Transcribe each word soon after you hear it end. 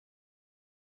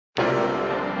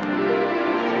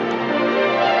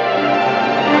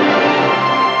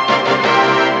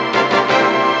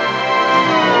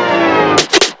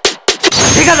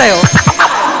だよ。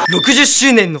60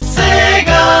周年のセ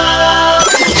ガ。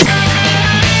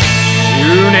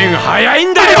10年早い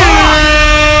んだよ。さ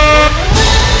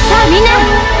あみんな、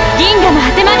銀河の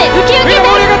果てまでウキウキで。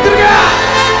盛り上がってるか。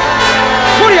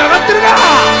盛り上がってるか。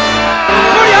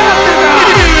盛り上がってるか。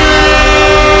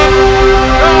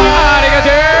ありがと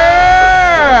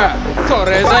う。そ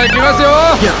れじゃあ行きますよ。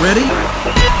Get ready.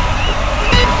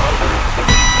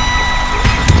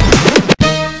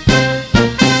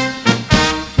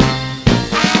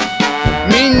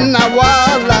 みんな笑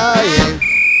え、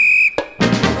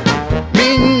み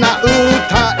んな歌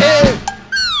え、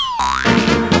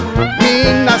み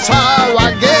んな騒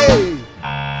げ、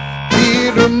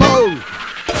昼も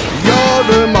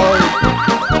夜も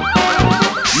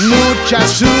無茶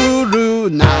する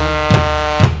な、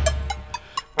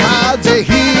風邪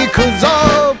ひくぞ、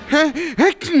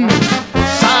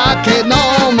酒飲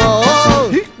も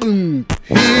う、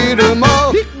昼も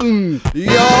夜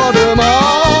も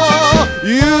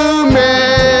夢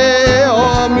を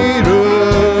見る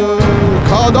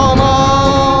子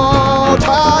供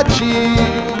たち、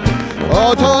大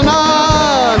人に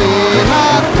な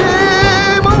って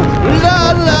もラ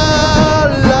ラ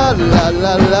ラララ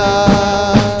ラ。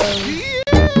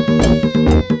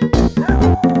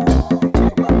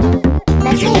夏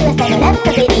い噂のラブと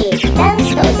ベリー、ダンス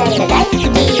と歌える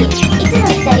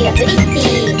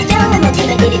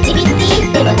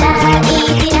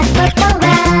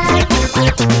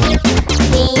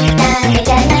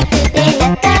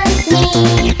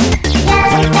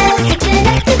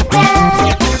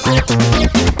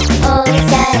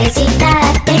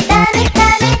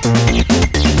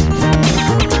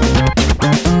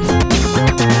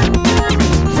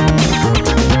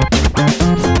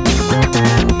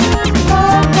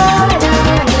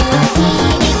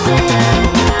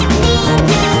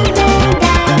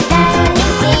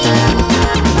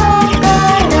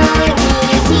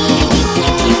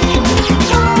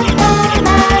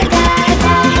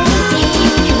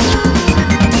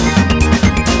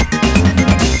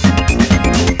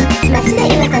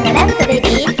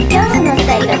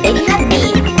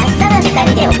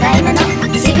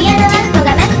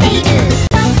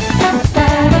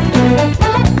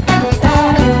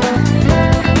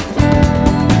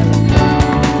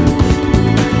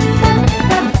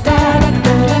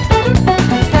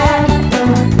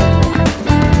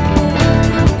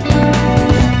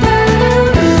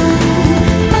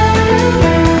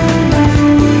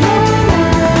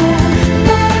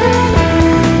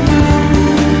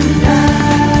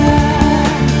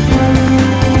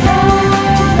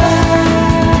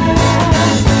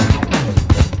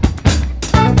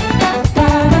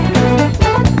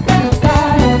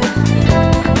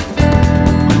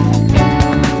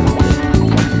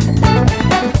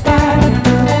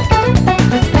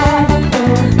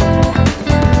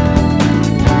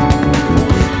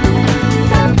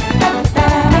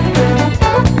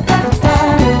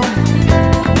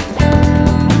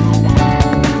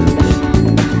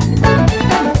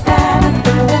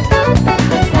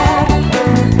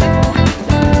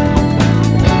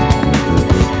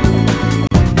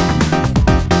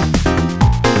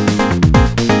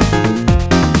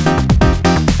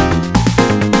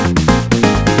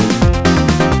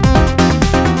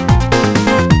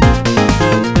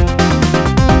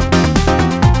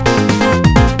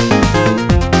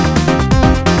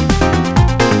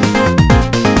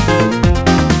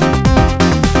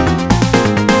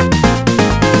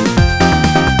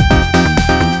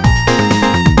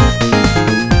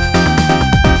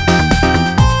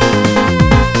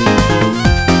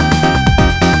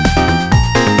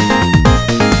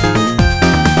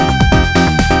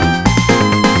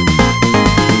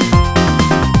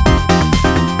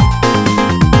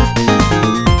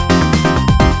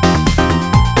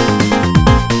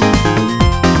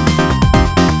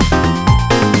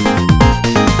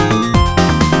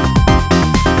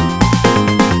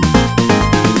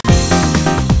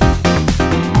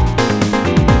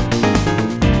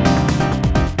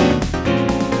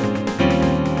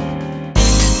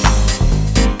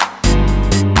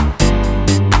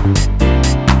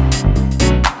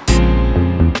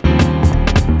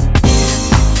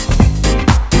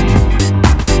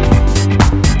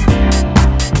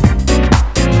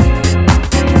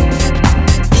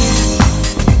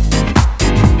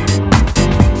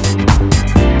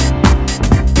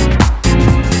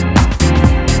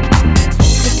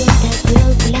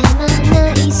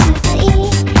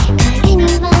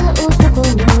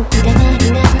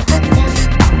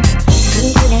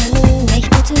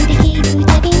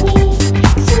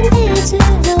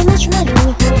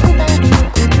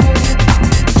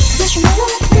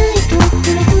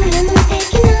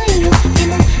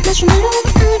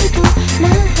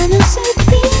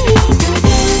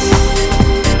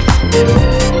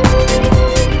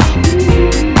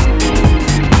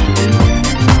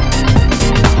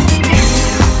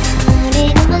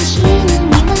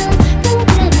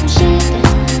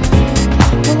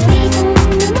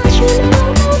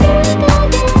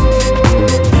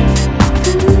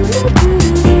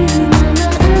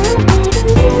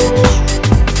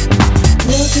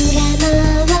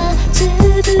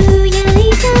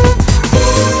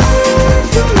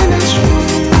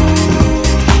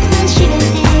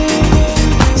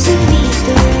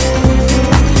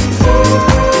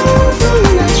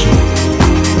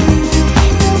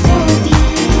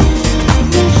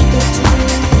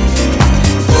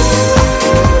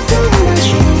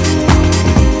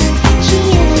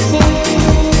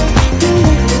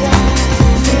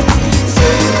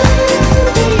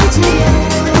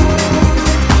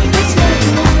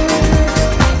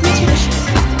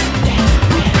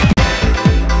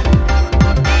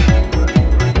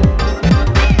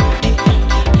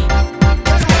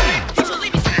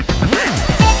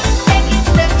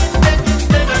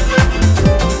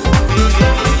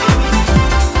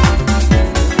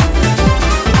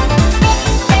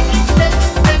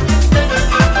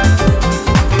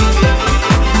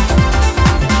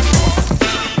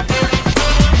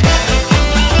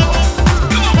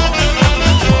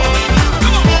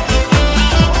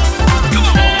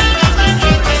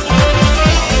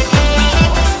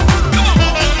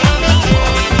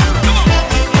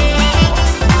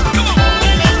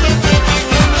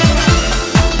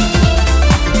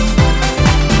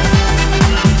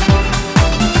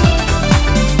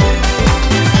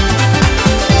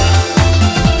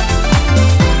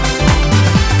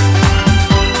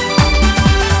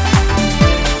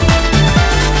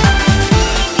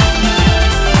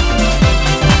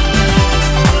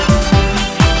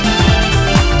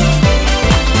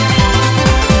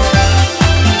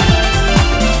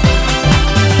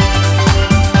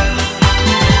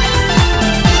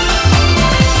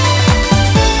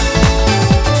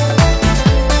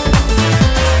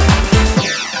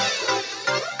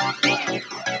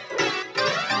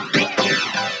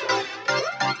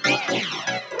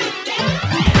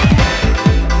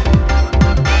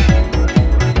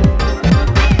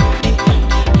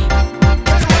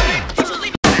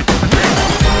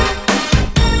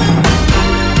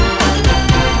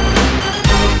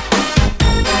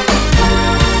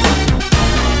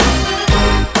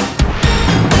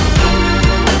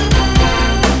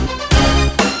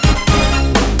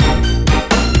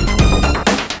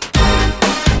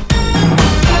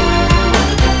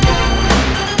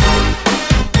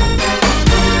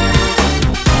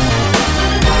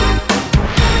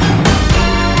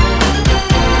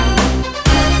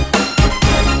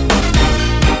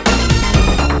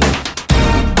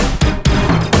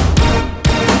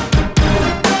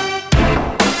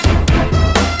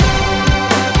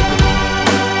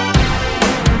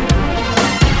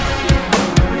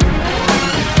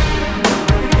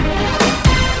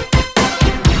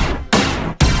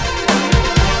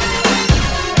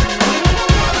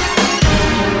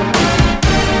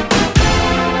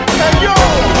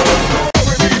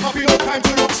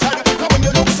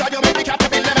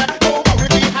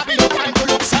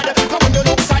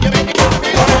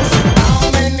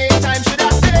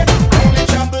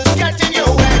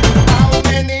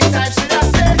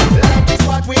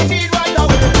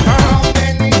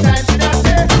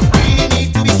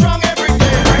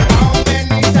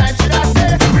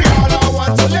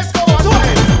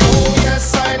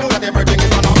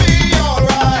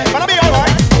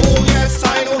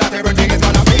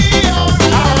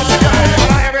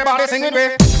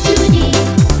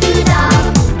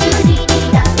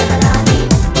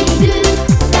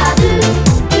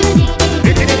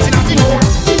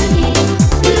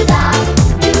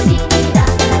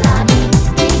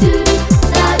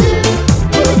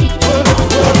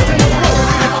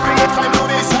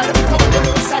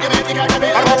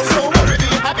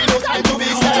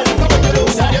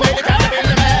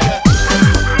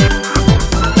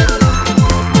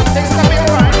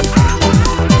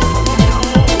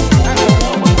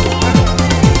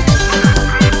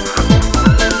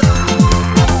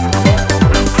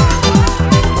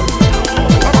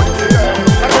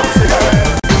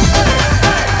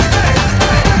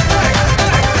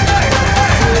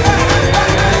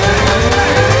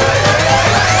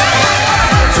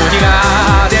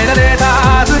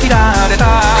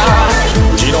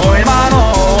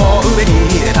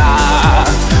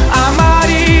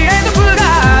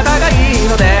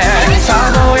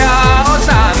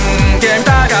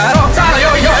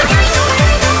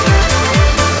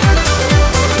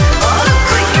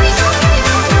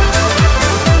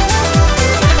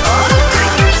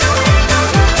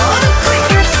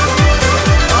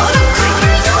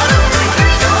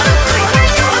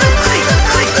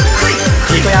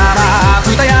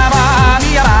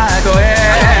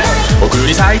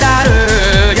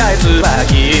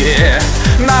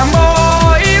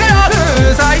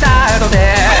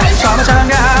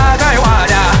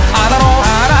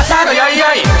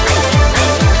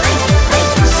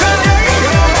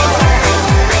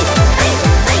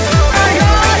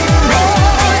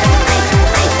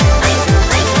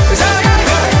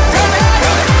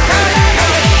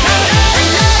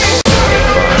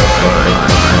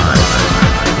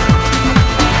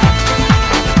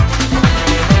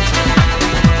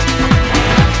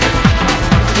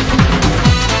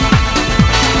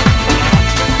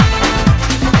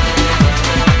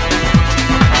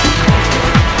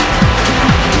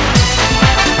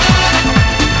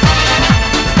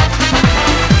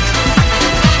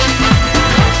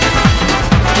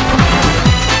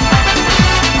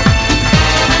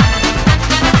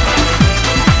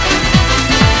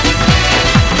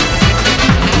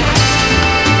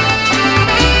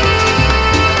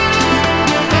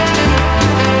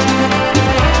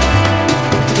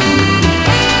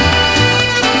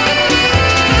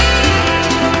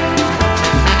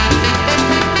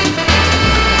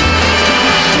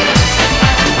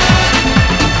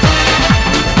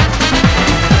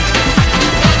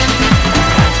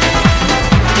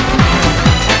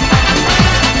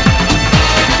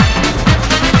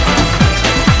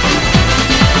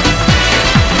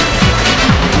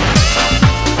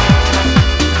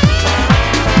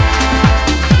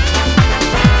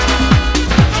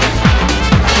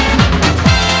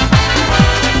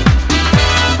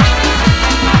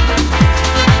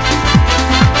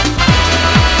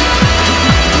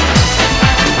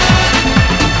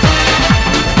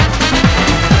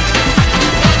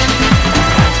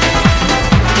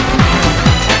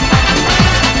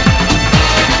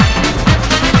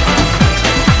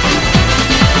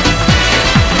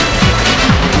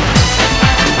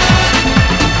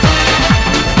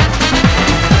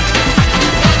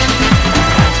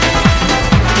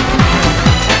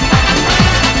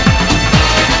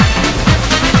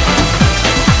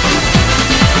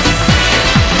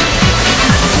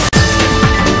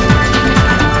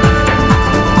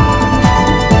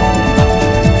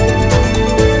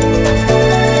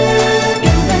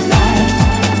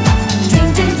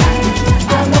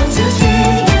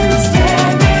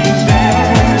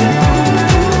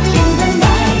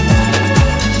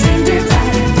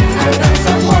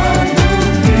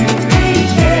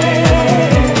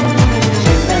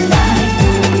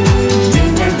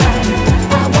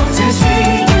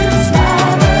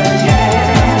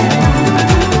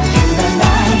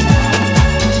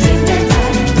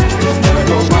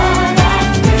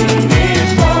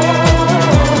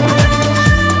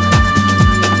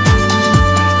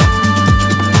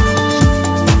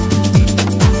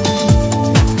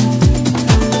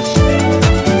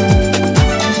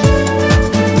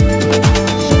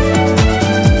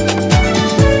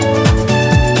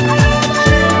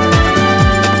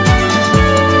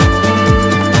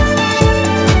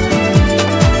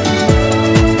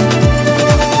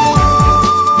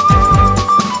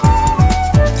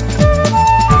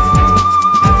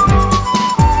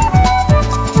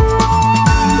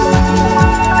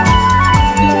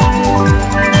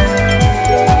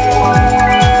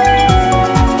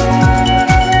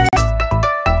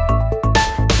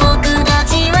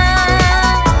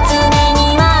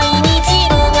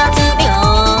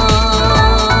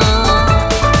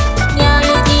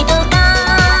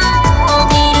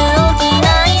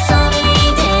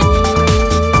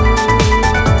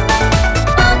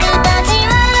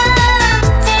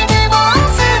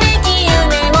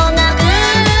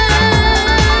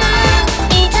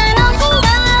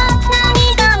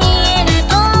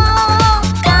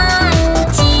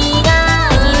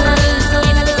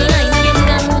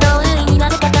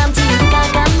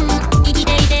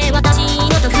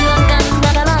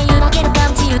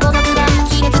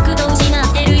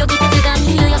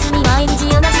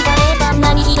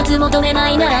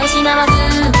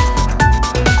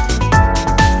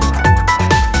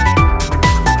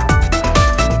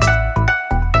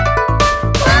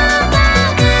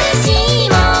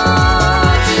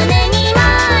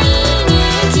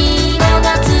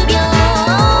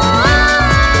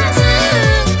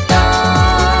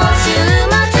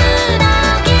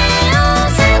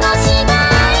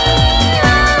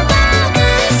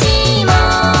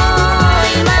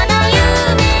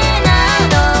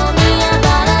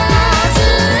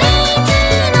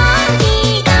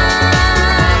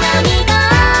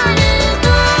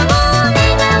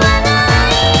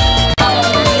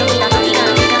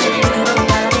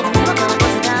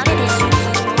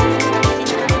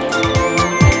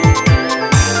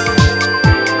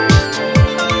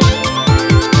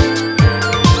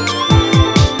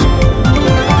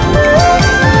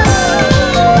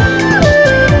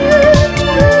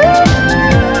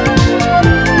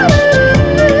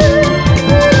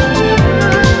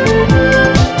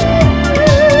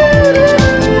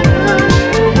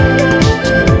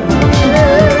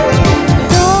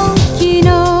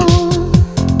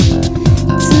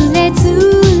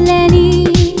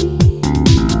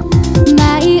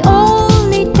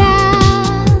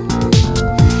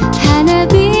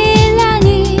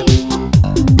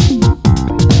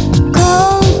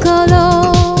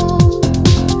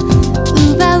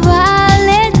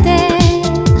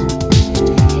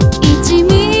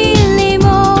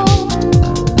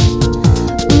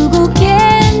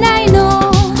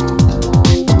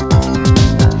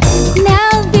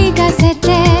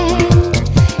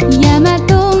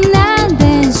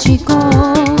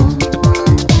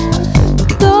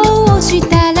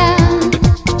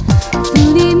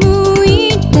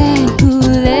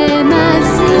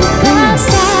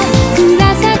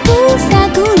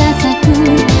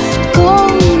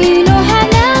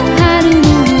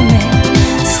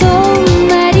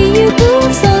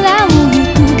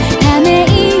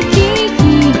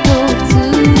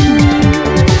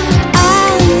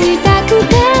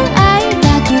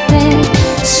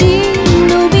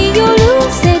忍び寄る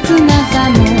切なさ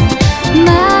も毎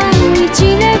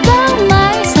日ねばマ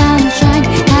イサンシャイン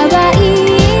可愛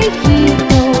い人よ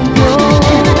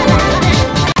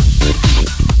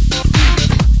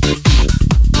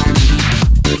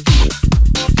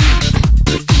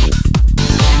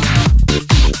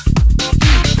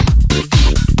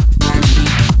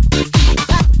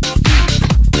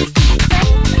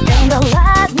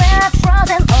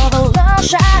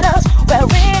Shadows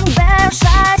wearing bare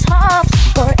size hopes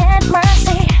for and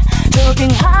mercy,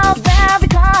 talking how they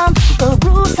become the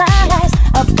blue skies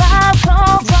above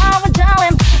cold raw and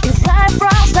darling if life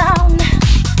falls down.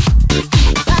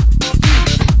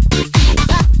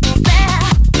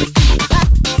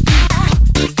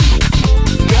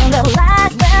 Young the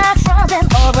light that frozen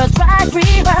over dry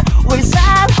river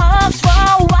without hopes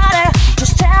for water to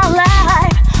stay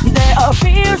alive. They are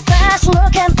fear fast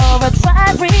looking over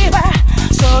dry river.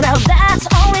 So now that's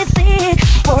only thing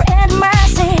for and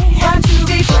mercy. Want to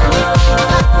be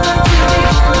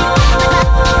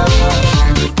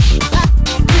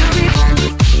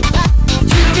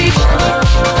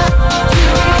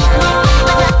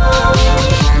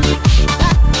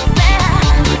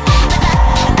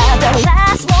at the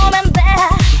last moment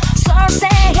there, so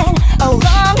singing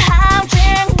along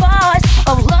haunting voice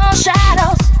of long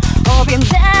shadows, hoping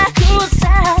they could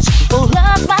search for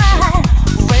love's mind.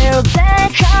 Will they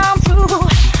come through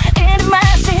in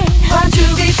mercy? Want to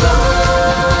be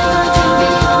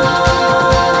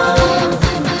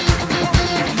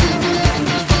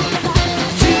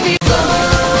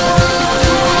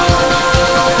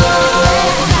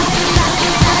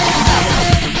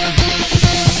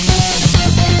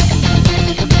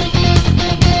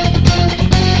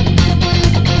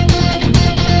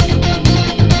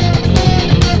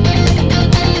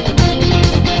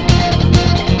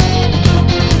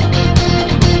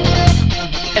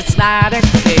It's not a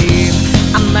game,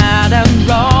 I'm not a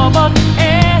robot,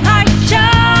 and I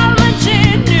challenge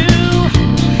you.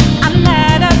 I'm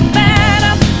not a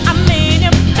phantom, I'm in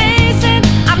your face and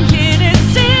I'm here to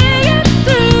see it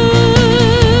through.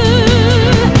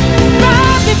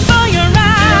 Right before your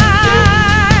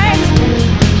eyes,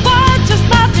 what just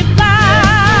multiply?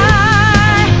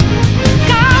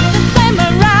 Got the flame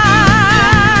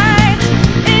right,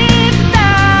 it's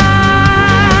time.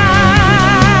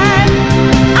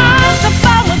 As the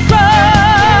power grows,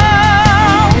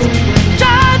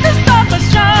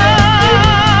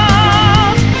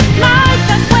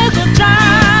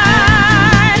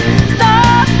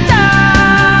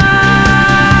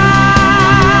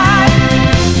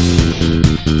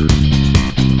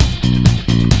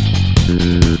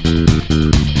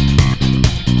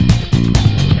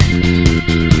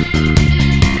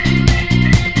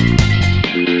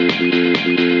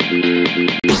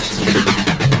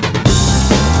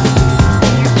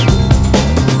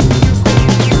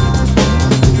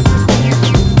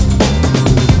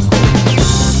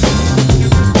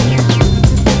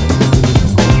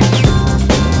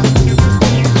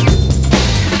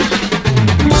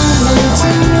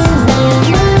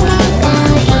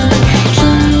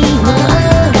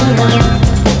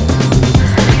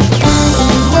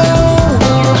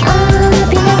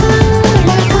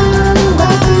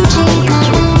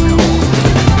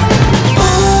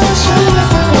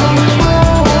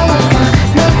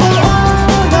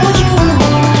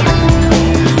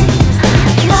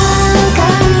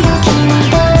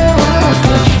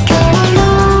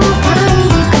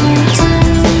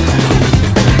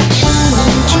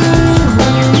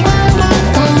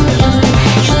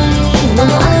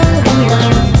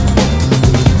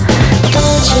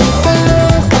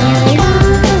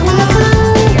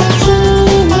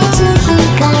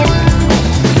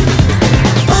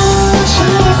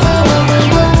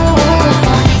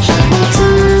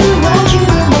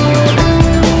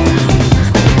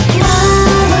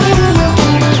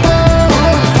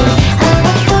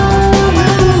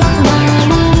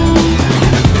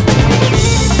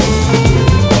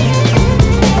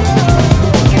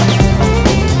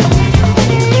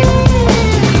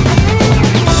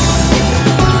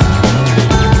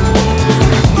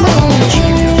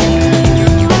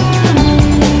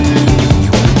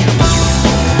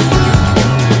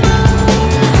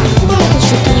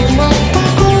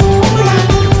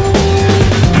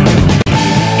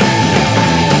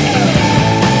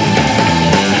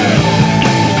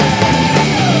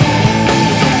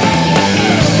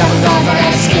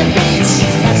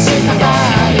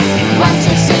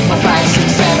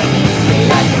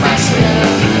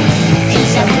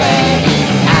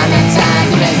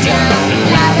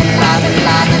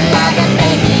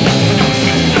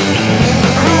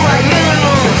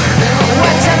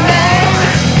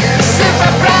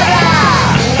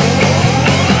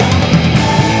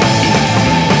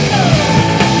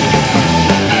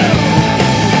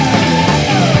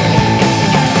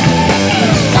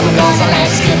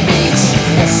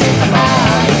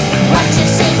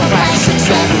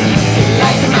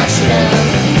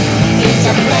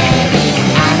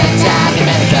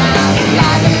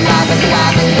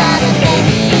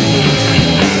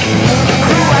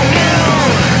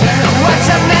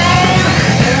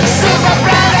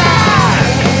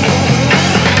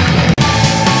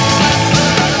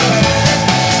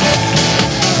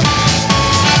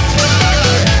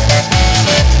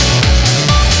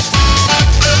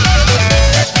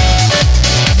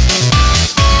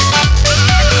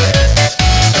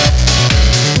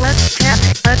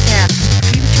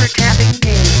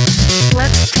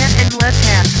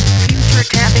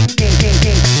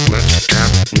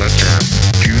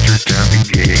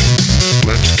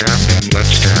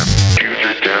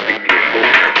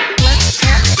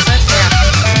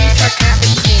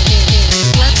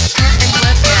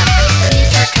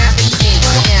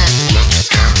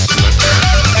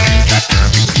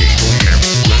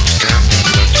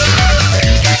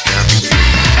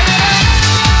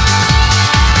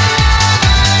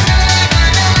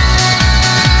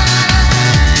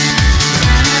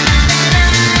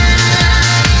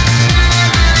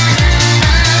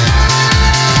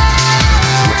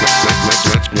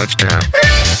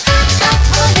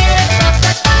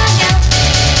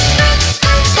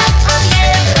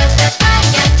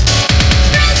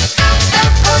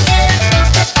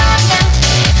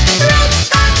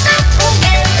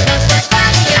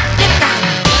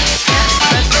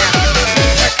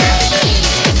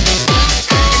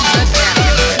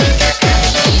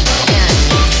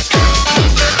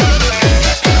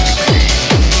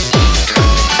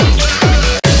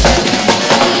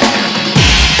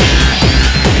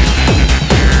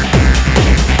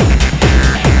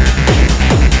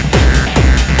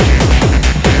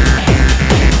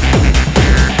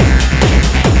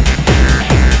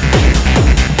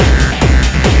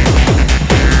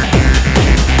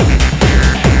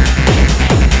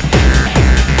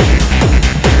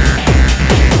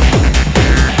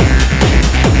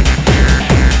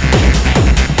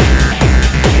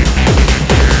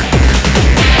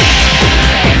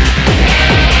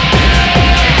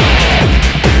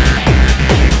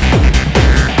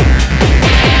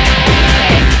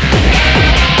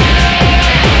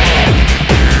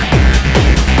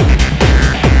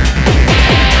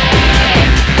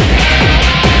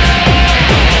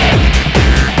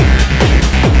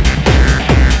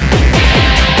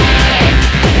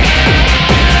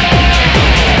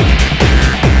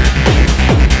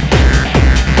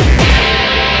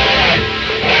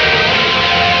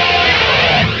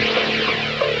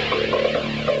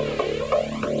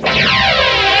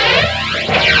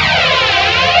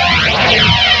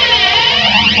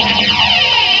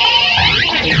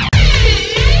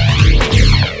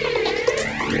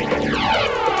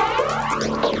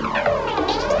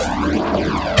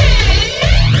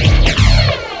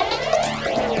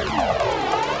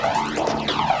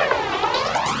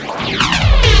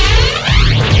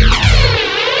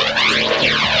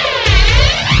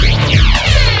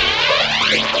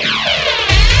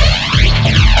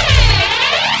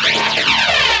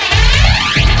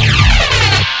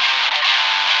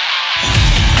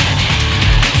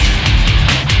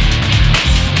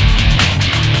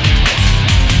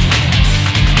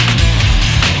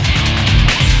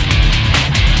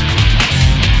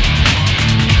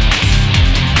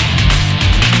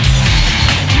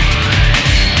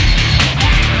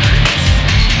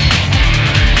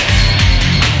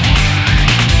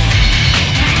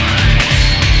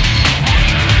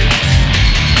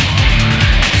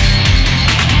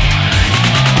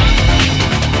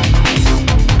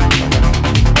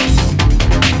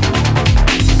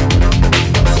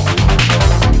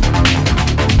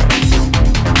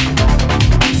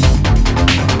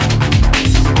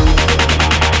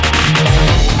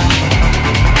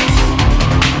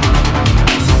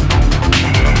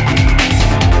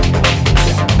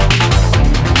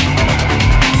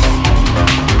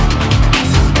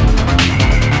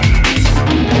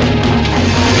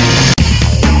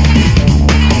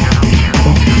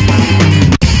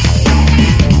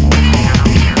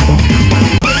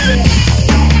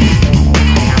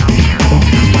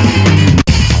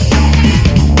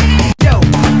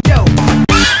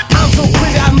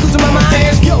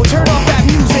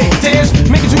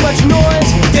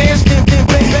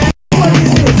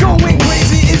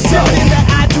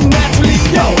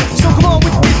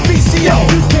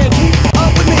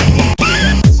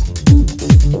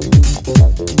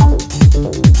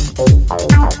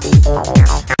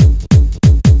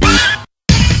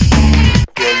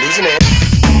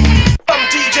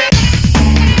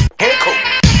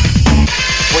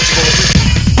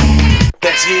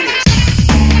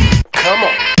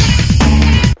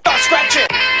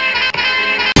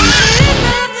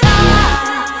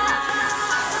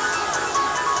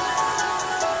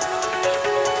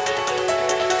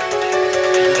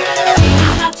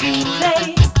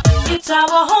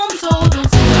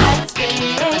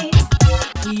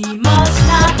 must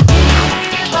not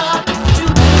give up to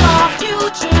our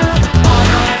future on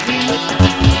our dreams.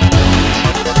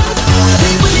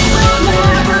 We will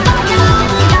never back down,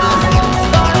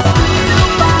 but we'll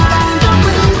find a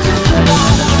way to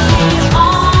survive. We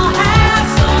all have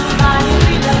somebody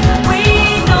we love. We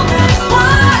know that's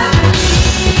why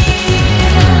we're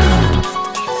here.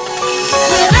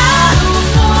 We're out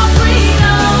for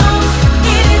freedom.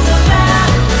 It is a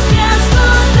battle against the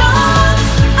dawn.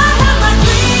 I have my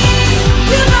dreams.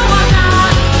 You know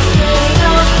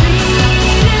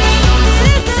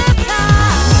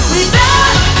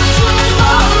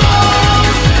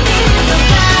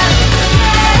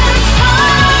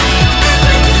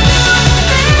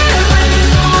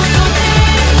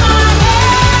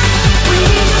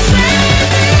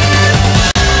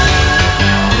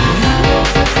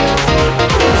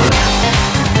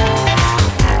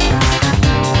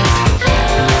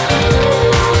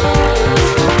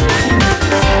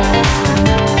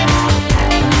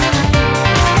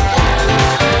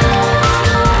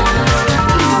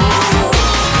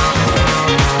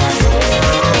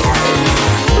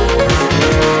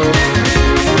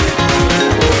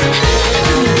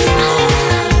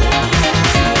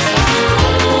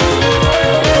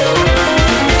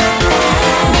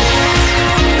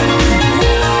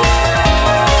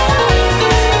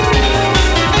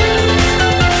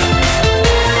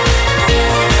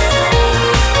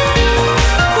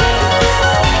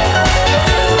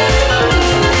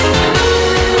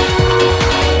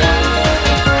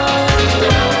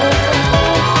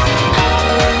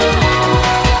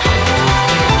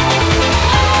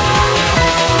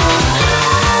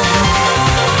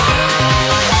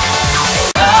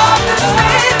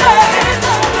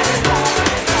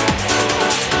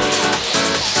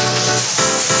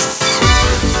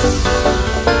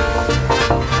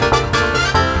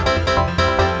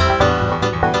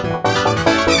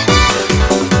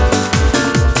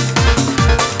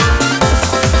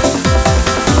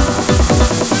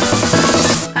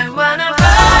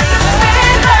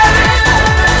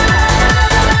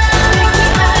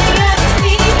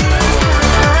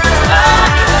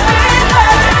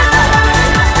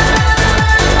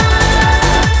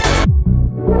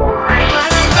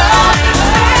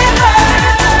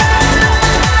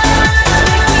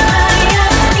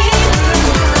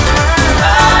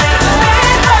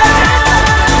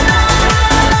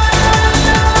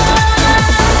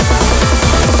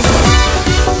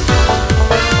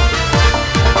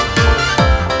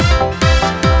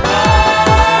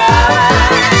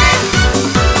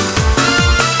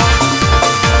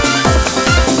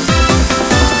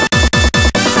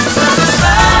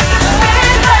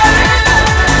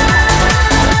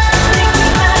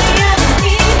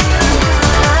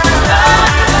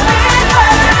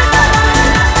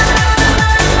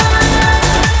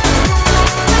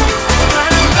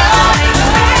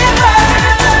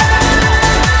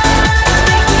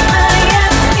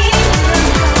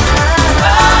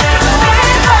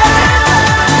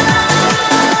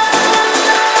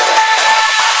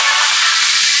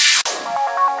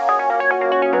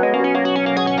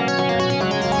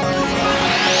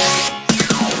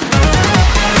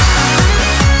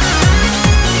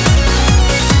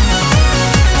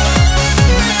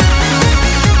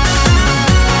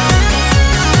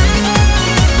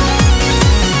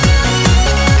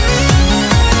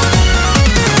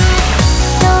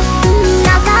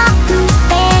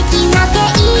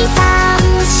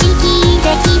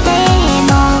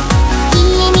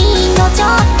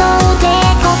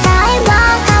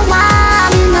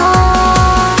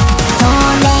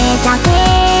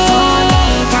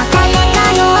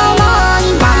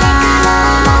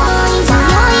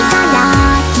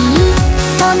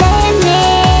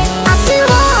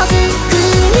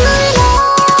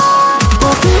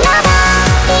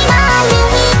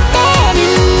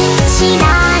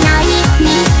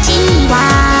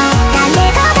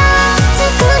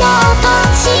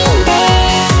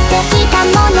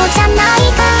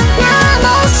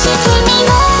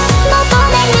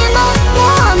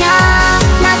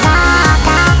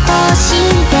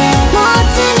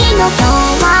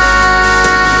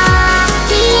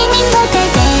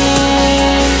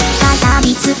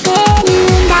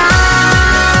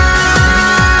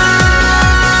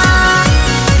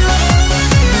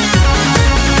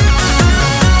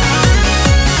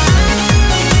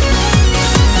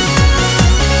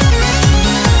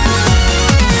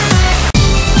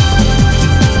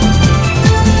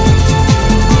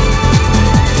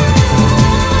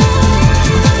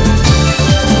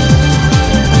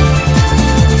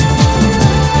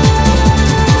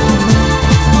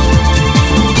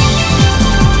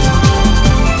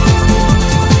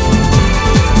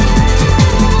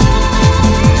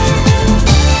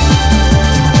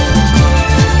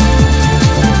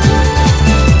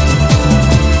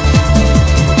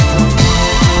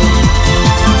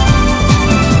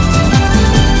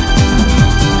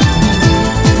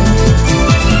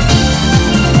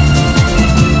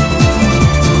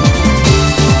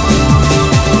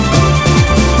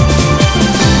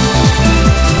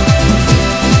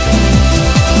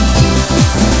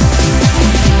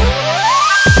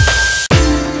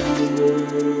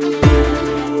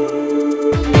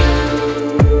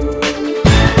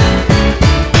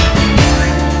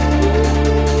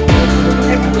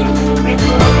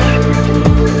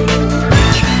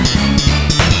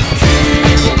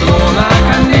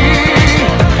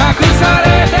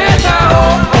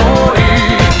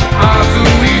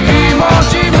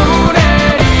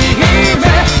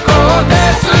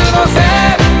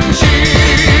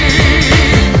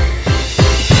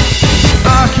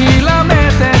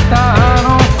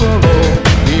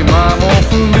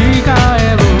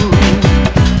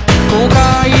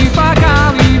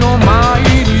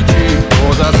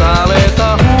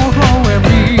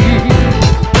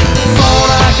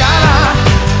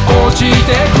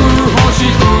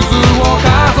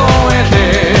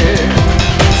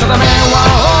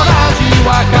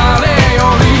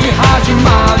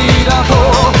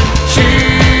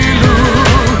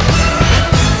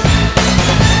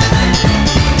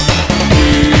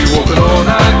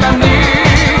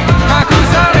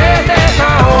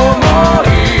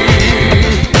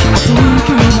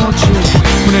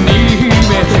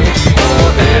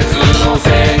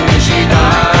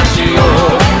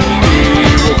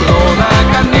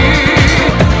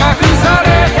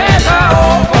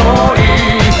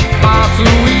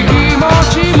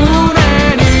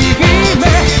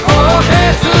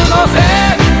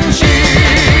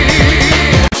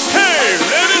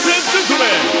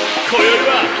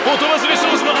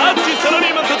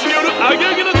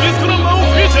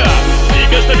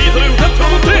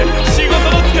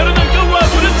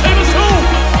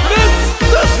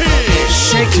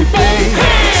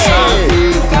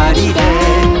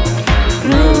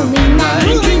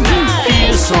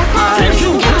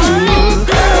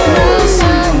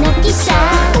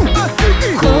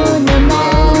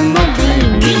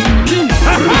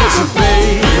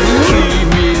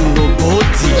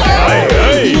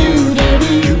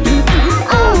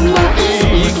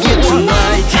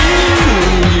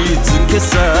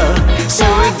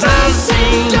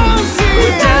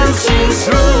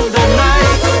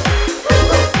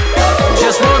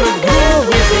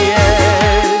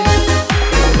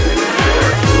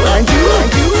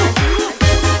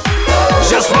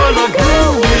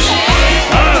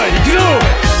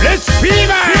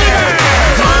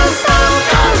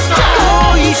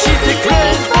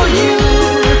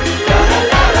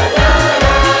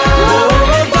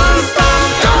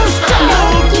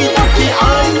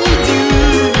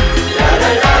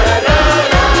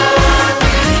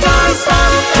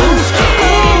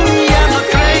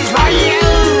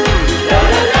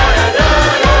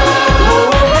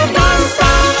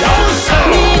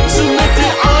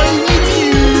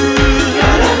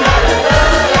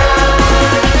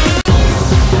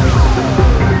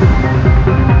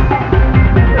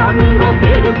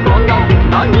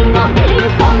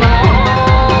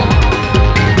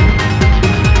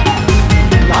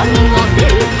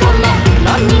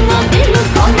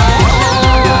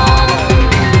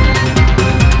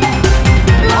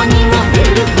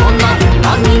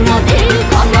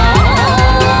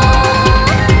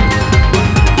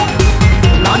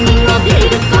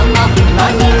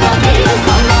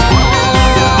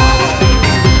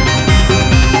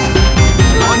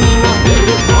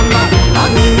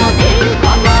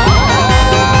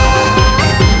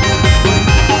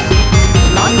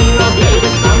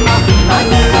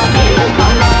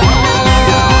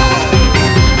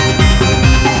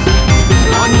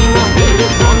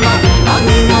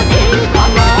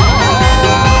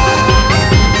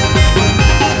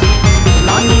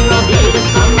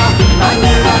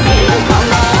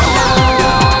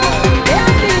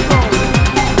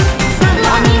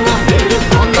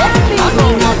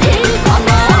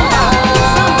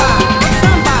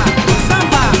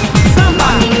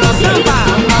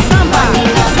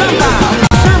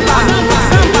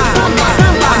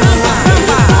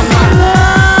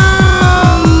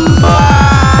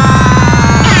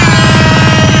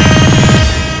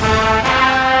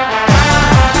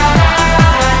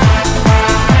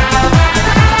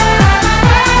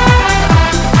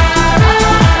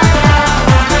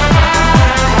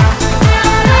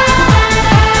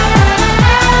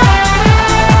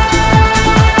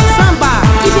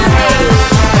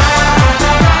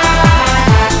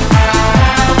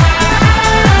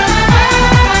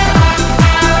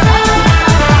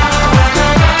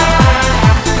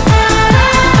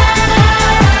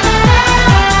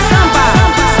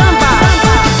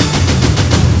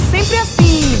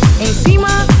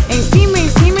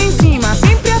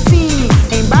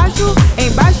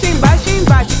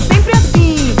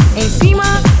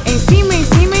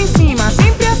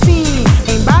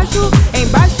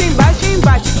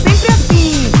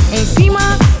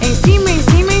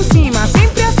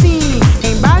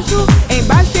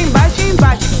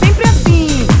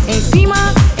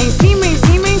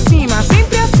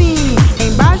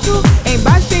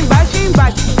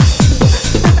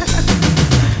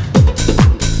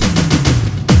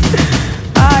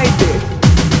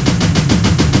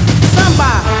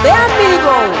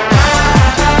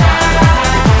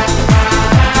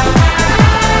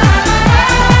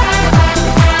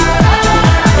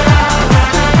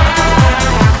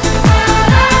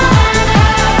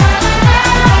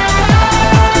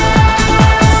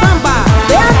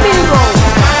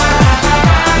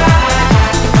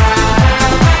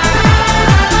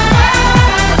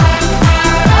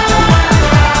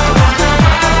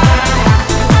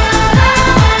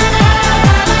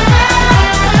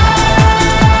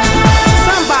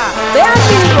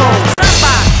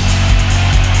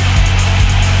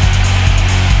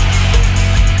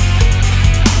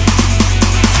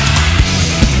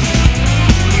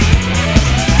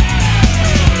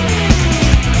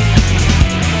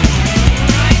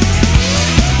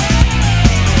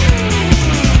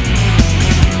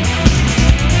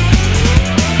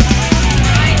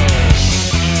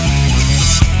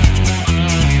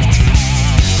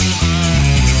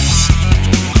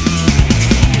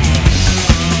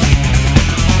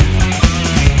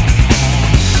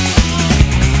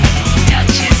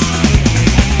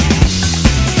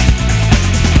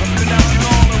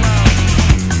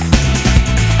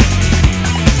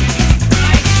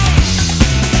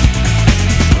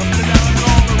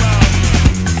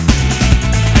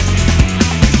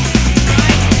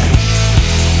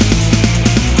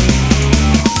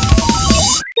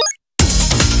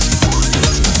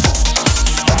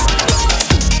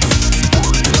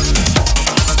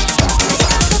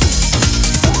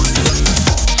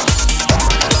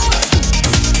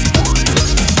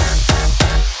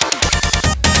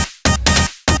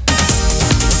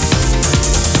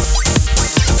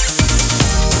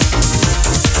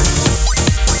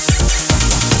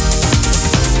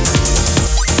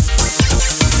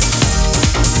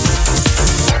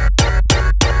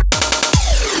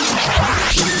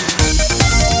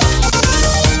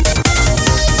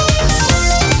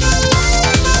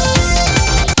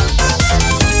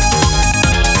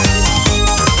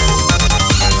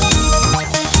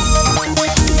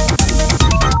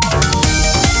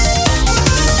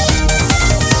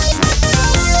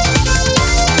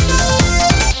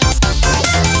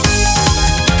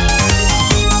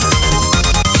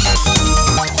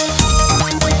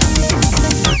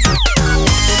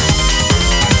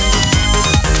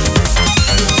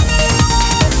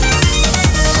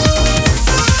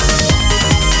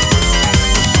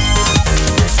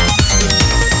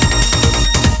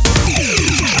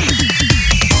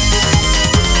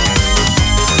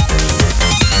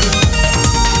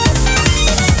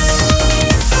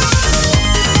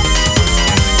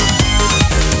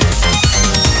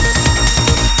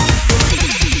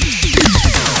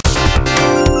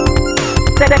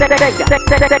「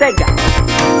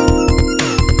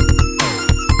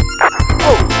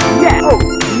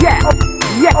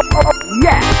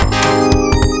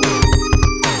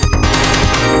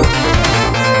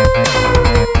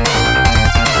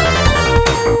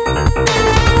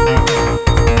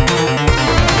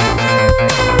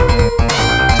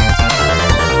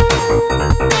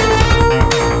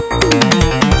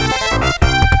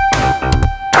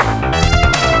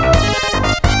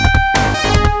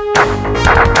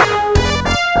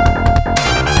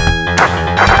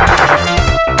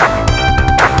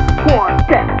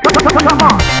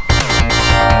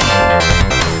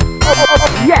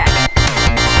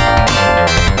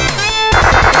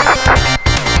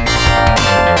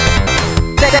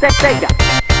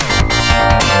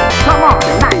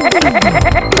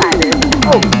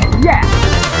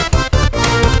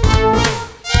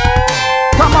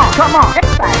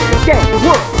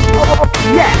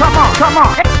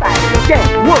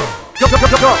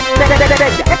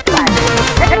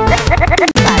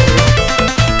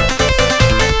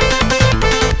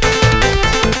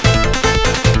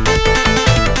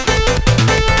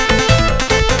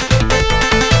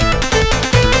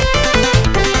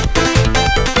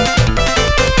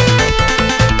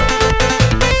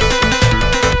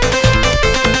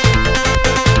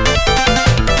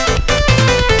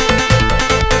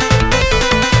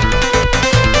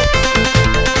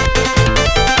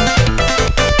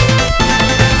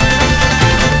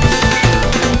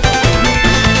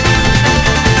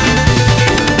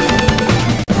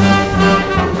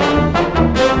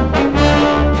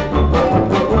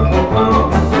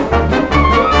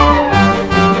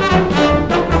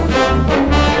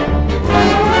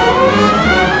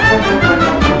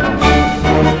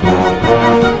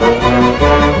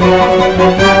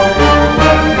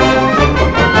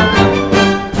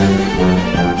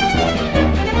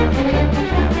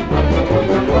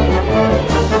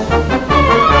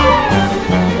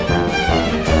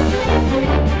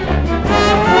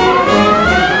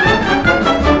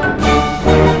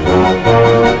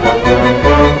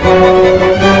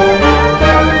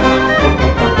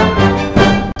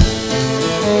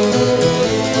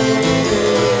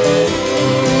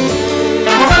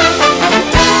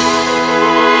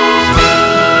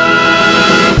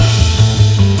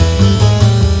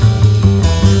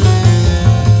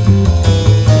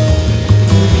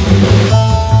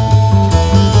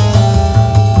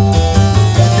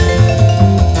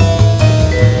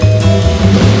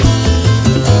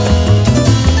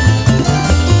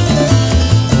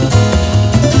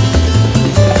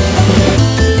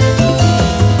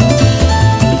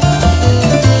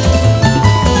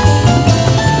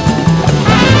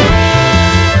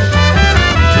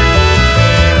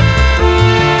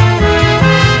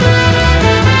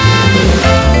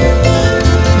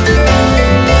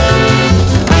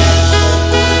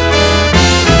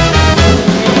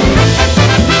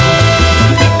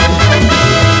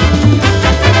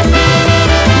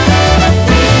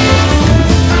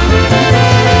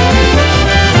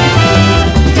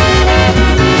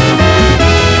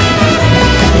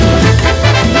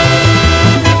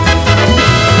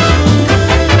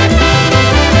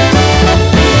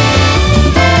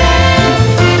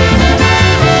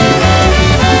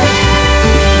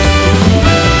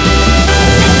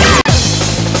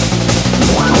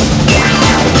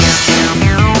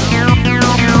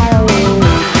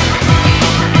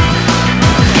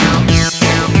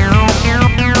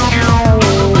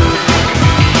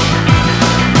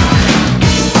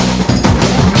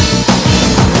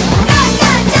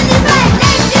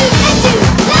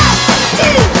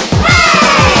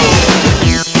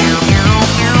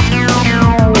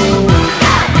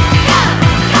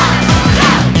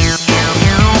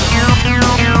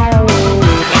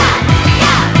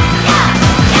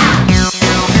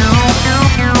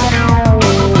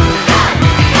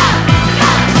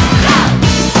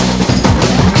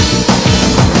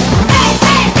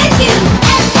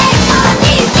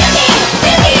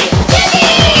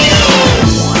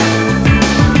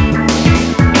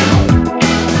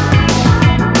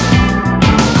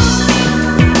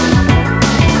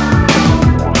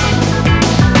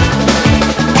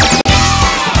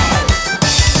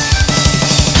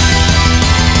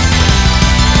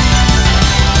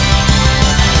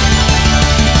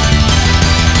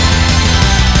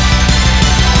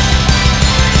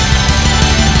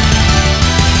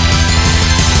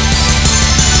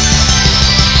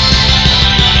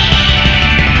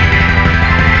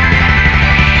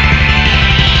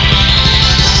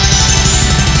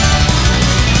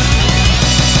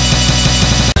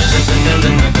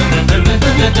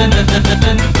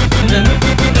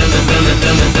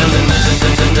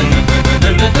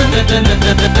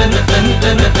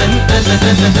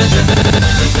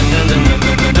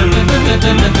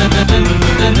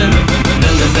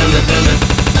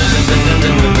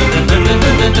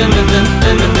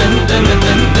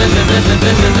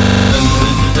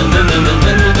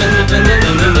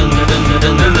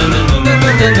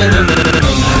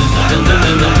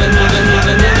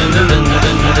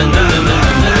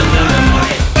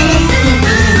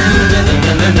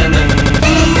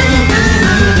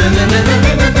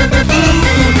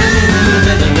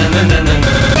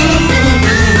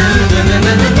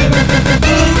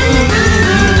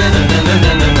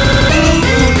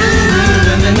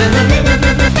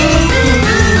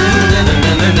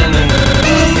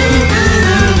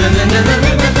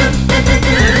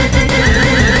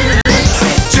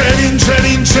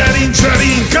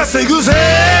稼ぐぜ。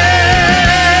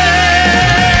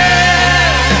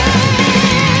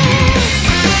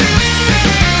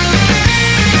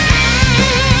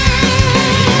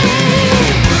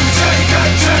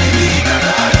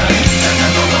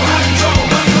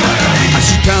明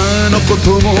日のこ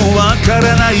ともわか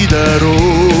らないだろう。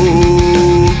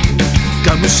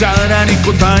がむしゃらに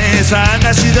答え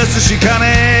探し出すしかね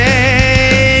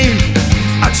え。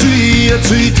熱い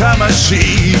熱い魂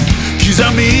刻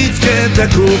みつけた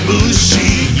拳、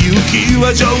雪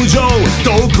は上々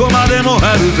どこまでも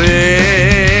あるぜ。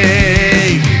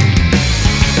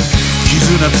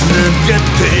絆つなげて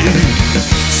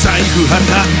財布は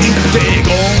たいて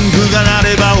ゴングが鳴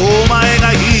ればお前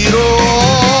がヒーロー。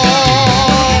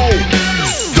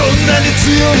どんなに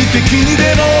強い敵に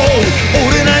でも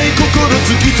折れない心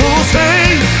突き通せ。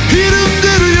ひるんで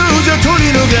るようじゃ取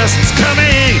り逃すつか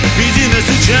めビジネ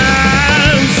スチャ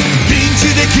ンス。ピン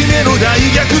チで決めの大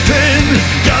逆転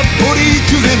がっぽりい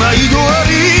くぜ毎度あ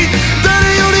り。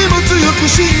誰よりも強く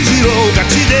信じろガ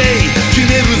チで決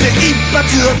めるぜ一発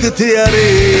当ててやれ。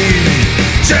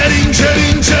チャリンチャ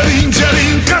リンチャリンチャ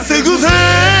リン稼ぐぜ。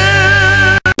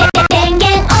電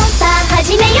源オンさあ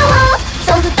始めよう。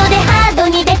ソフトでハード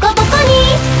にデコボコ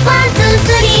にワンツース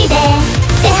リーで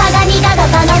背肌にががが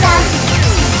がが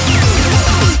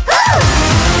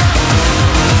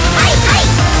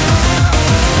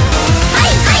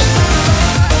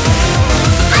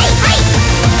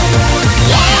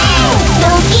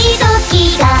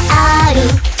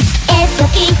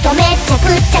きっとめちゃく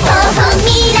ちゃ興奮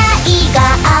未来が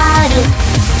ある。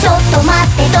ちょっと待っ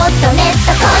てドットネッ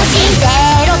ト更新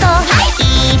0と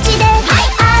1で明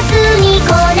日に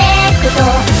コネクト。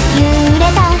揺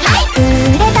れた触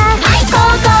れた心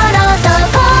と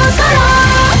心。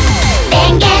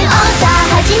電源オンさあ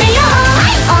始めよう。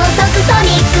音速ソ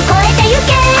ニック超えてゆ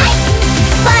け。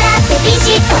笑ってビ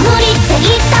シッと無理って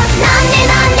言った。なんで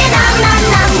なんでなん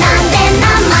で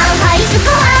何万ハイス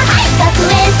コア。学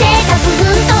園生活奮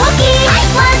闘記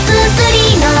ワンツースリ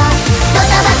ーのド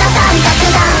タバタ三角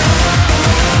だ。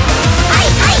はい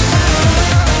はい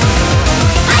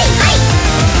はいはい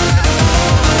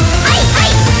はいは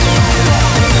い。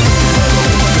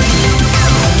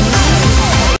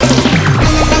あ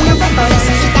なたの心知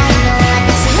りたいの。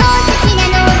私の好きな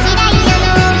の嫌いな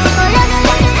の。心好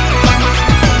き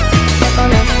心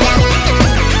好き。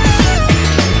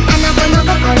あの子の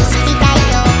心知りたい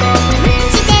の。興奮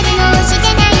してるのして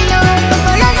ないの。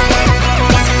心好き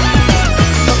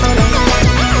心好き。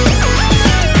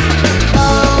声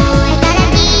から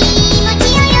気持ち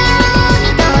を読み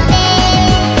取って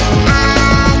あ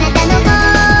なたの心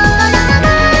を守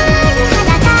る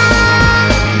肌が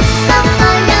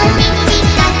心に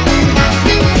近くな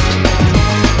る。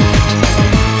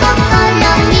心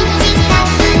に近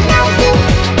くなる。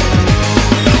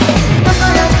心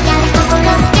スキャン心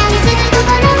スキャンすると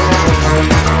ころ。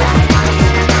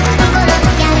心ス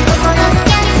キャン心ス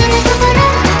キャンするところ。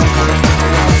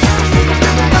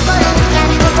心スキャ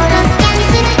ン心スキャン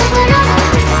するところ。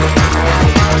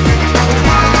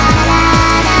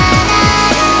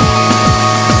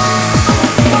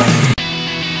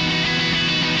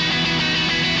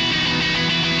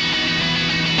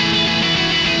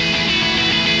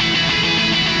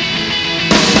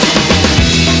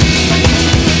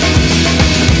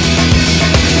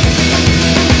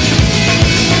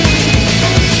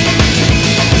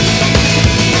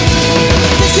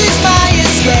This is my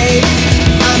escape.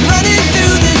 I'm running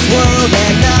through this world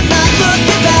and I'm not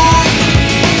looking back.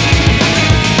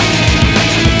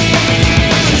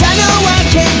 'Cause I know I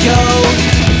can go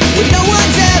where no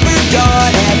one's ever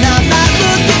gone and I'm not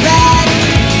looking back.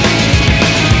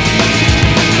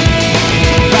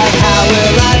 But how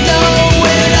will I know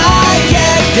when I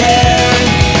get there?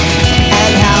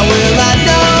 And how will I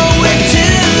know when to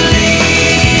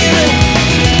leave?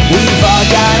 We've all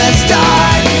gotta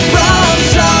start from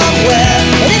somewhere,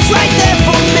 and it's right there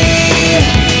for me.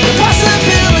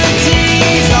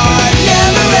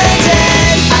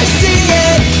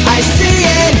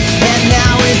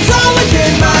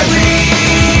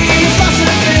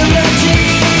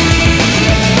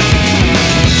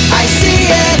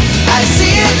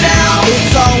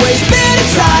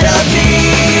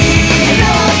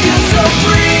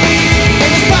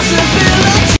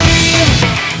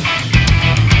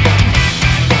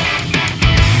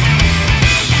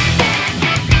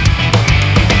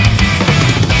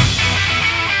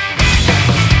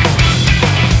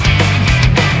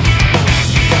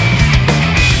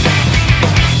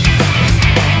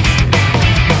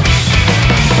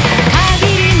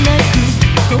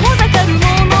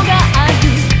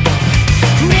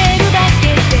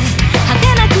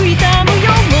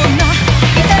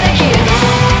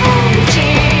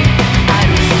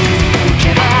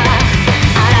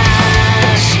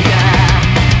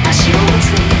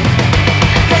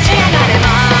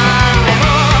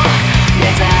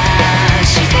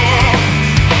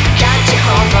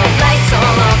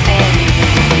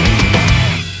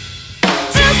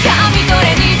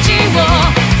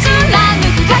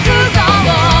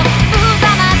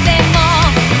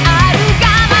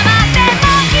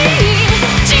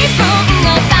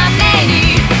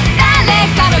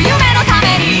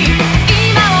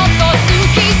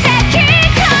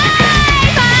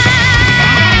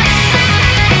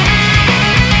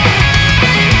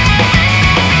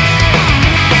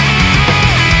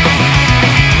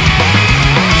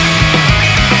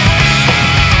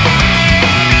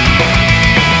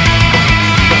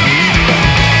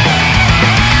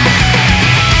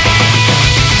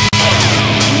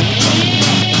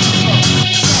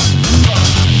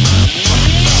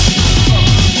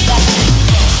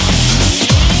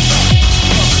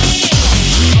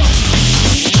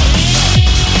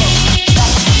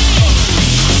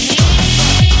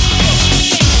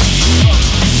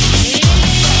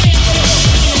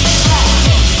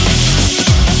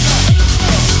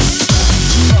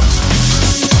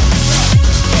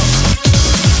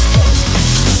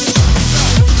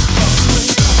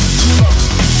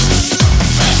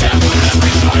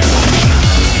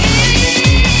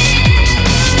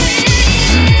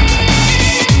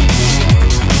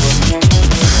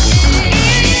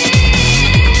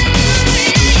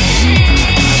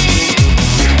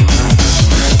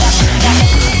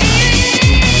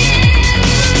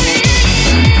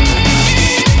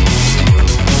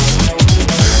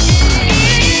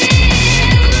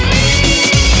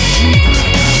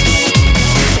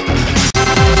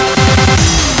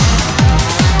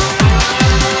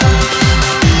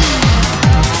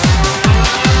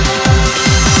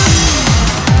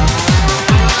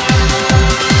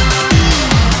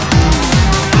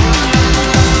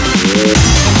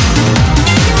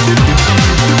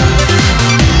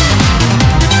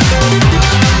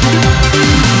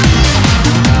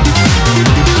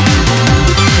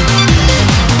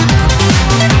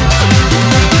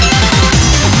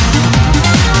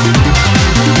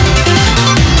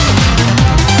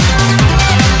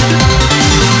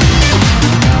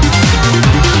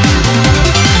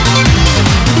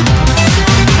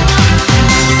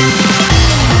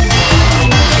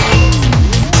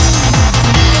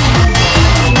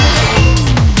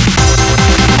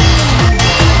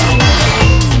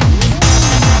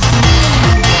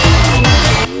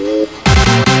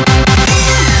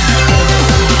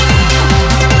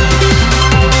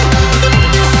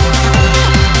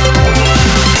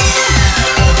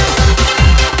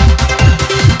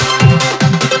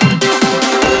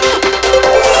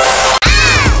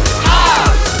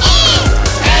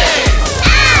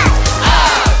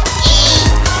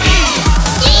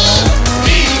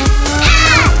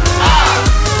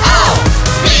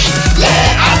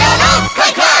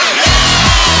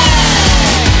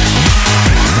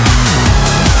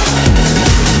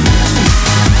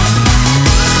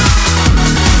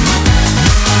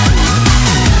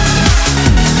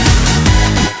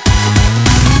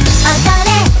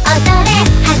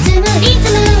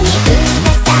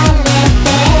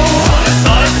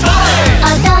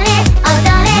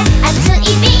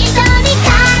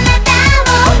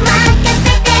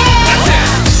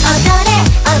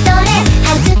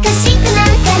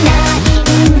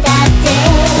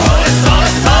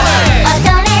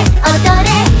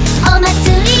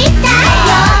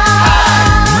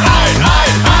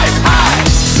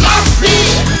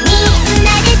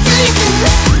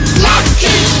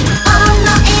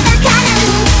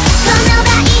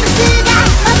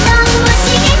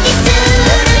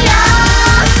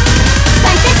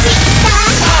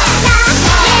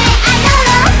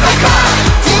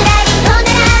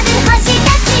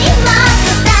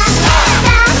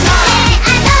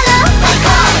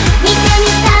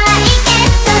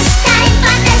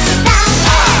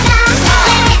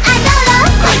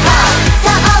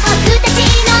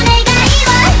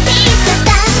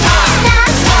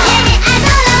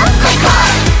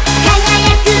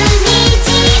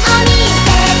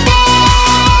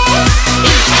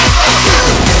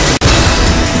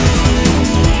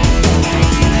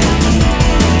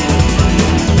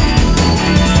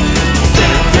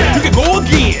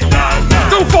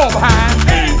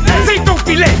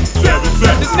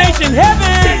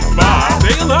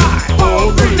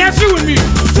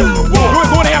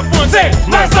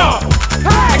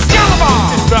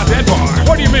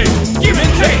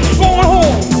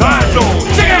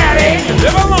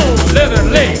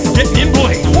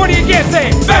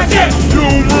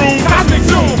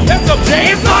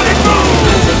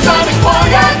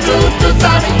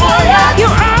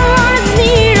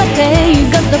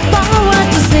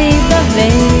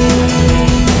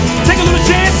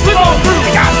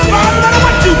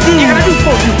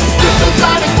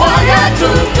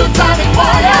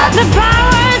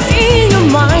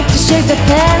 shake the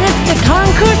planet to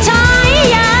conquer time.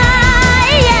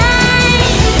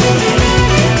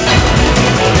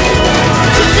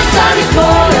 To the solid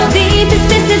border, deep is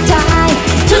this a die.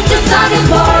 To the solid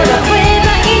border,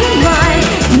 whether in mind,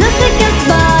 nothing can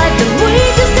survive the way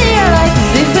to stay alive.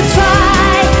 'Cause if you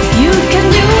try, you can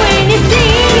do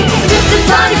anything. To the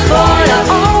solid border,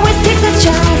 always takes a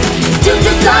chance. To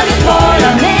the solid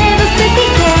border, never say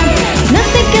they can.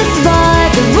 Nothing can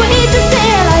survive the way to stay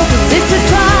alive. 'Cause if you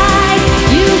try,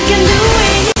 you can do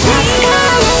anything.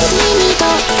 君と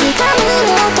掴む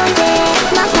音で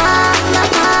またま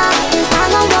た歌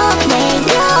の音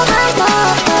量がも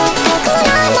っと僕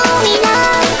らの未来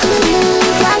来る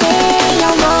までよ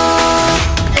も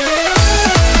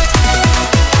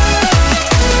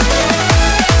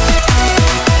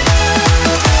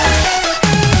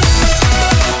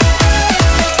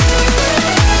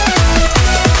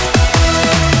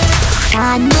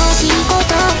楽しいこ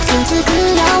と続く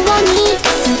ように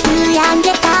膨らんで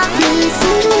た結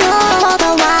ぶの音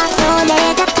はどれ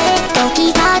だけ時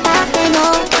が経っても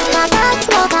形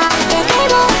を変えて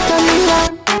も飛ぶよ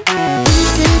い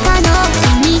つかの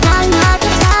君が投げ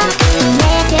たレ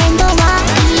ジェンドは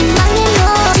今への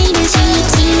印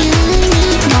自由に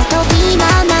の時ま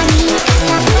まにさ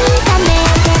め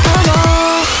てとも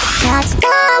立ち返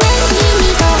る君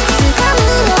と掴む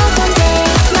音で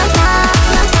また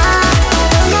また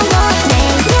音の音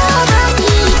量がき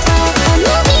っとこの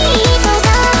ビートが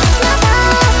また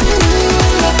来る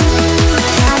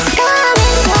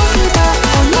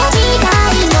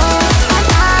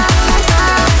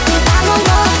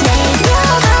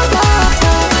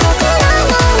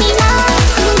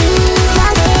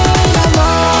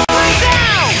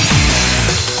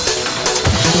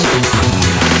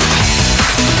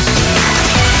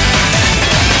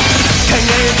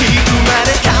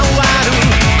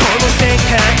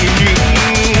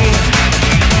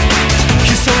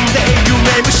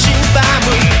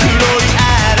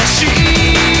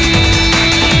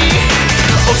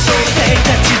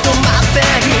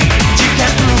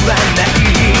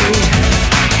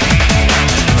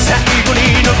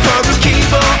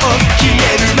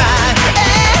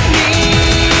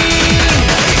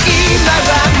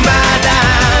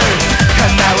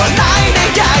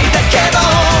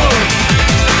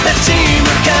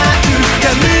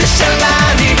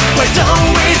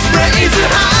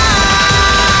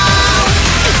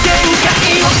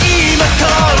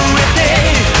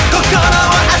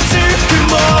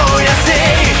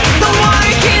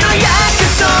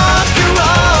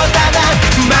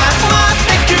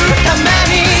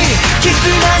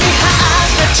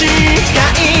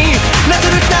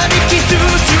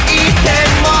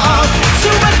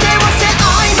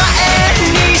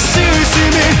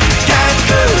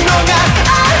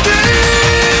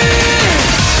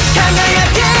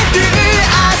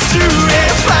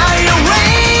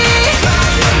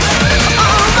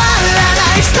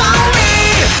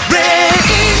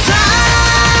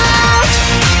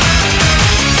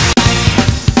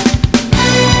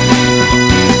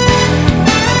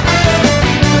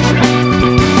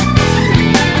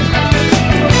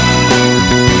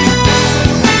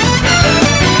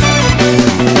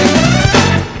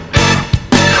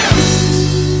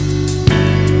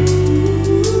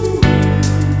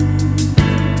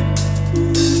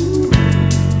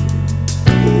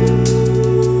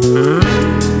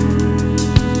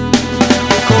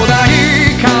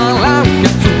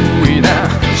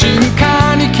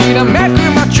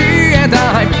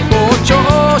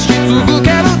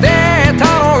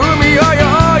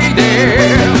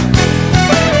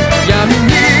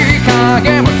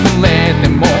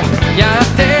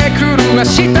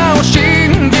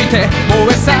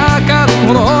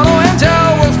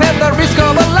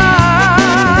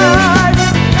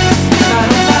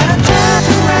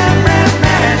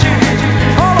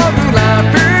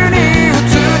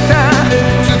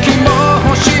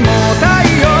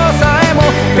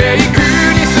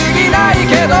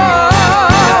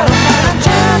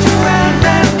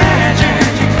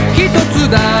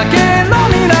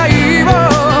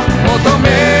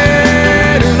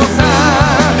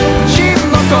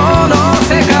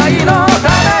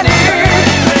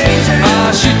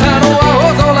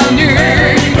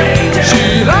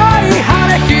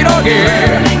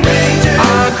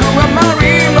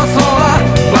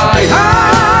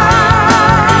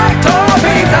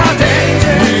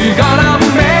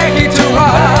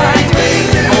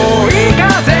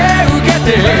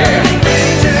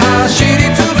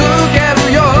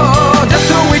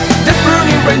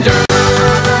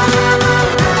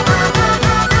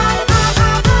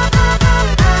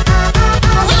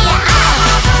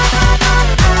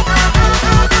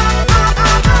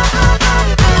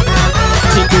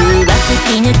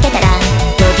き抜けたら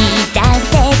飛び出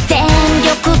せ全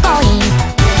力コイン。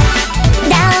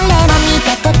誰も見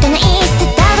たことないス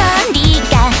ターリー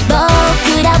が僕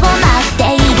らを待って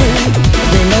いる。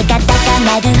胸が高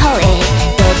まる方へ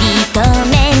飛び込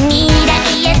め未来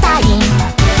へタイム。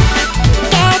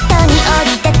ゲートに降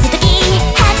り立つ時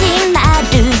始ま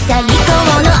る最高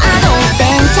のアドベ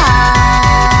ンチャ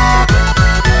ー。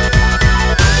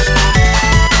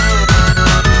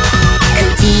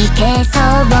くじけそ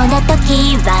うな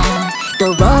時はど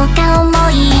うか思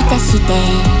い出して、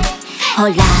ほ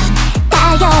ら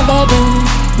頼れる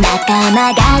仲間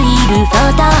がいる。フォ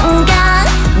トンが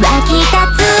湧き立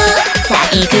つ。さあ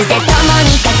行くぜ共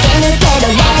に駆け抜けろ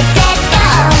Let's go。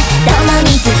 共に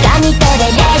掴み取れ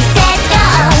Let's go。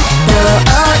 遠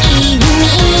い海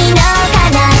の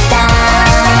彼方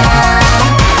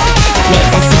目指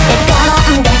して転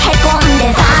んでへこんで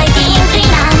Fighting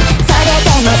Freeman。 それで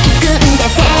も行くんだ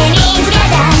Sailing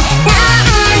Together。 何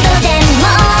度でも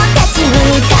立ち向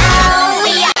かう We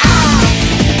are。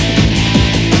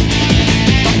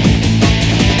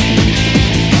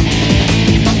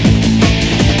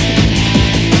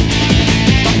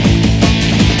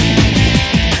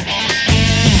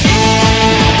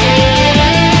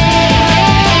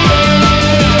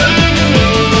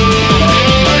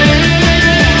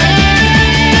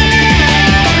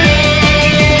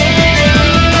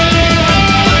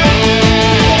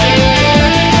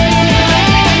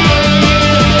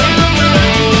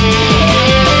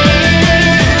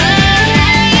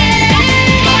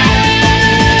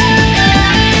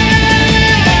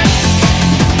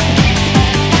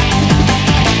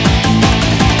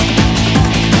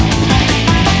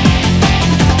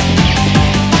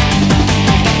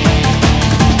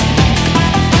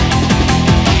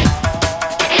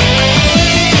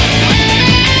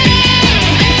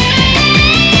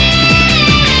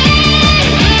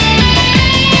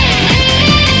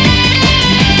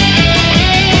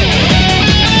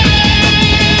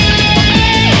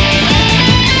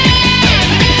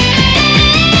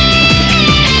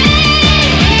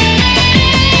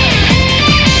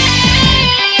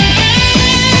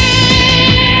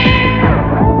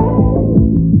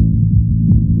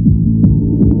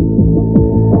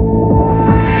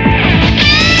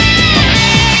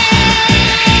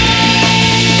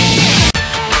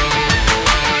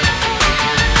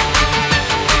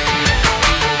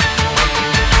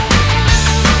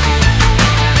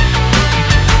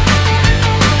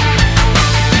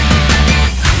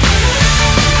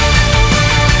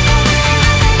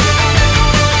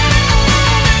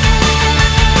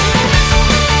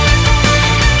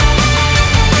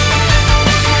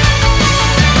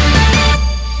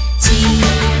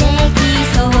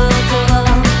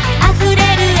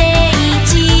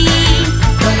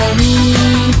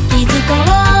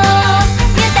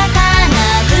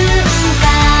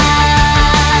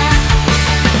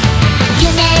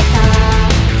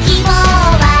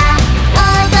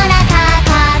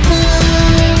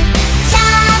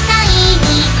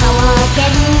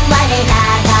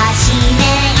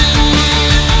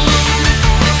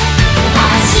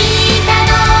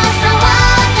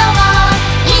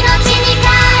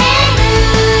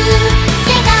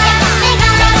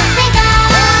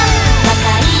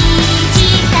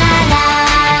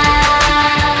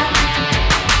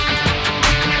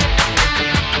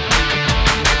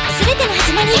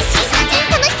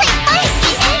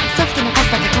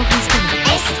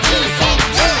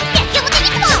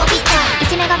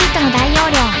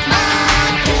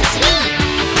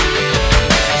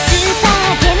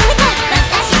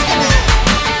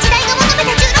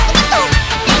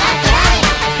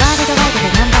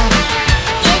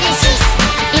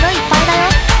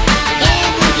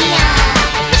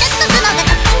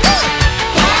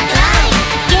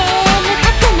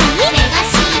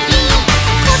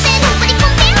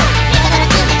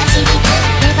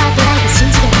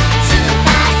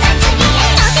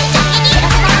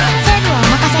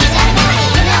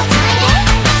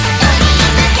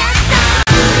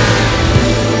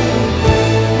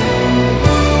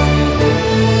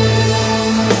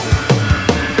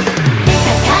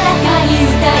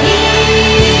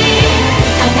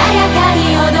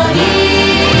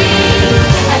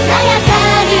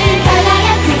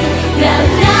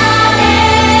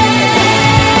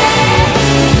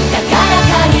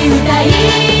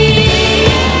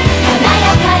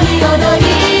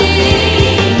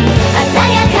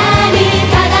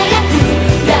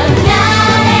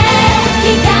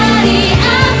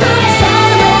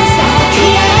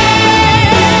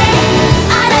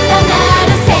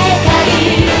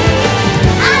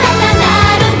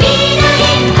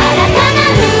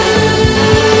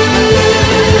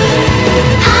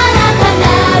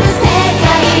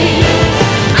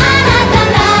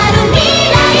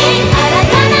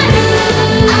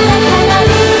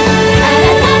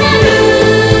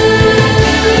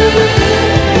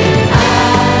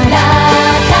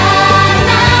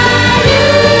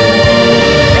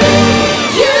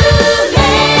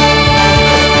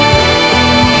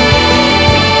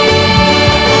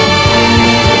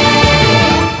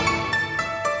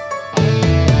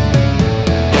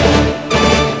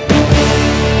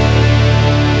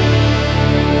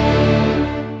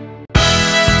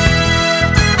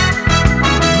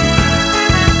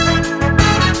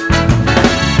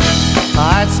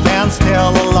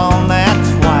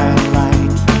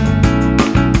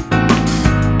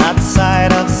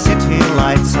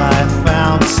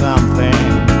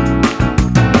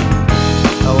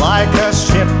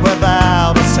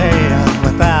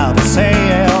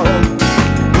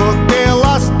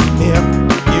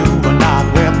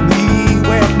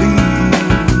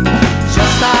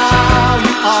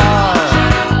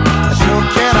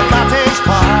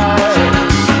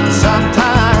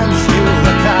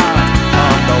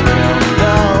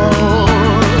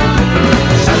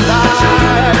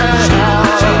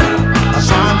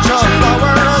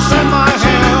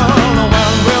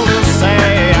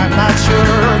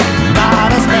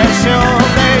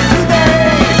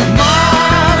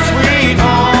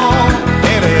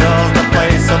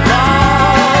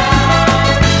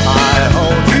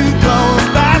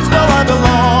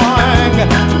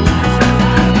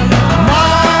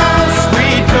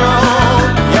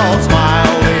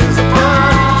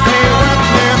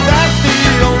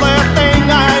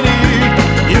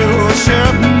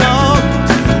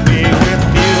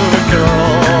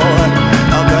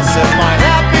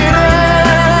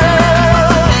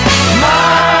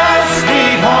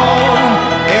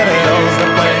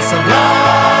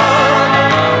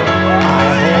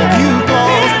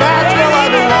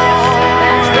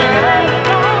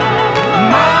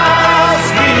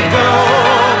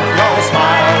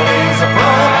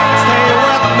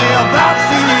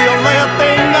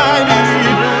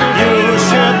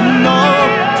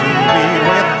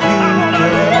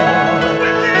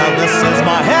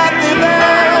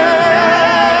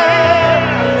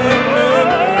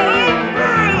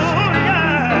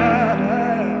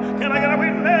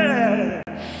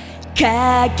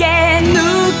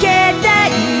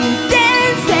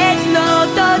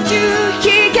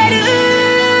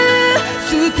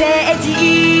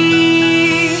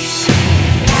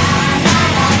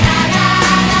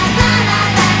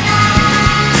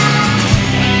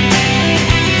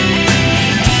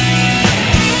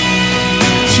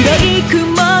白い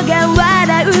雲が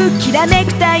笑うきらめ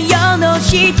く太陽の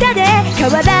下で変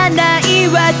わらない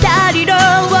渡り廊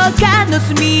下の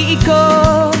隅っこ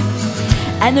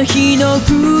あの日の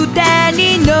二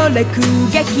人の落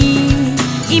書き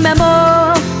今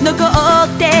も残っ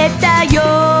てたよ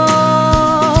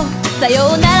さ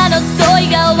ようならの集い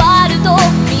が終わると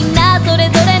みんなそれ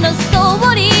ぞれのスト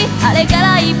ーリーあれか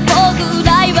ら一歩ぐ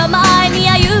らいは前に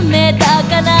歩めた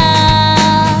か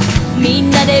なみ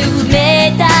んなで埋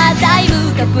めたタイ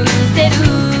ムカプセル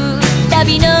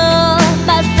旅の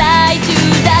真っ最中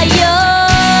だよ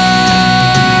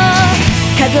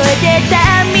数えてた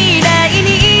未来に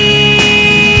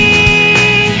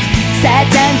さあ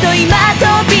ちゃんと今飛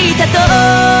び立とう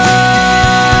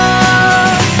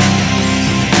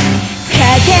駆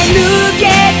け抜け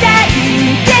たい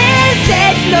伝説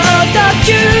の途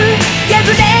中破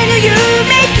れぬ夢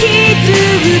気づ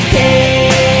て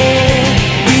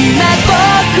今僕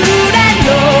らの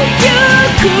行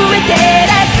方照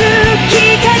らす光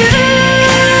る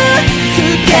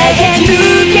駆け抜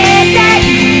けたい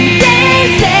伝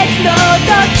説の途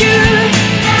中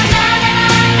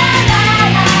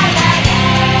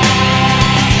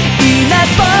今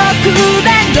僕ら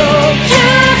の行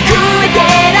方照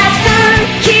らす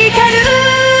光る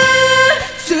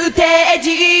ステージ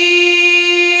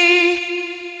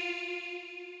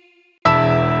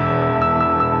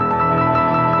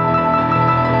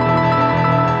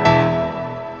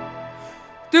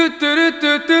トゥトゥルト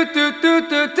ゥトゥトゥトゥ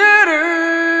トゥトゥル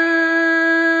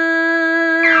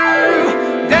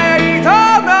デイト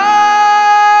ナ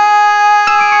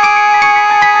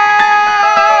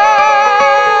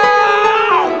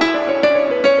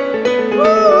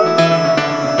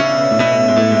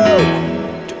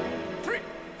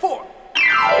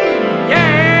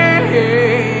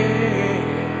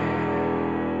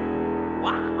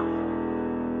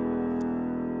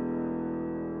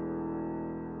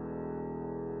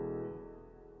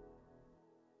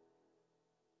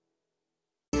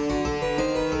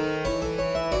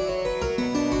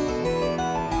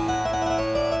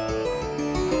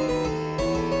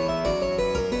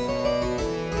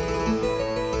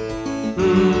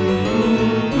「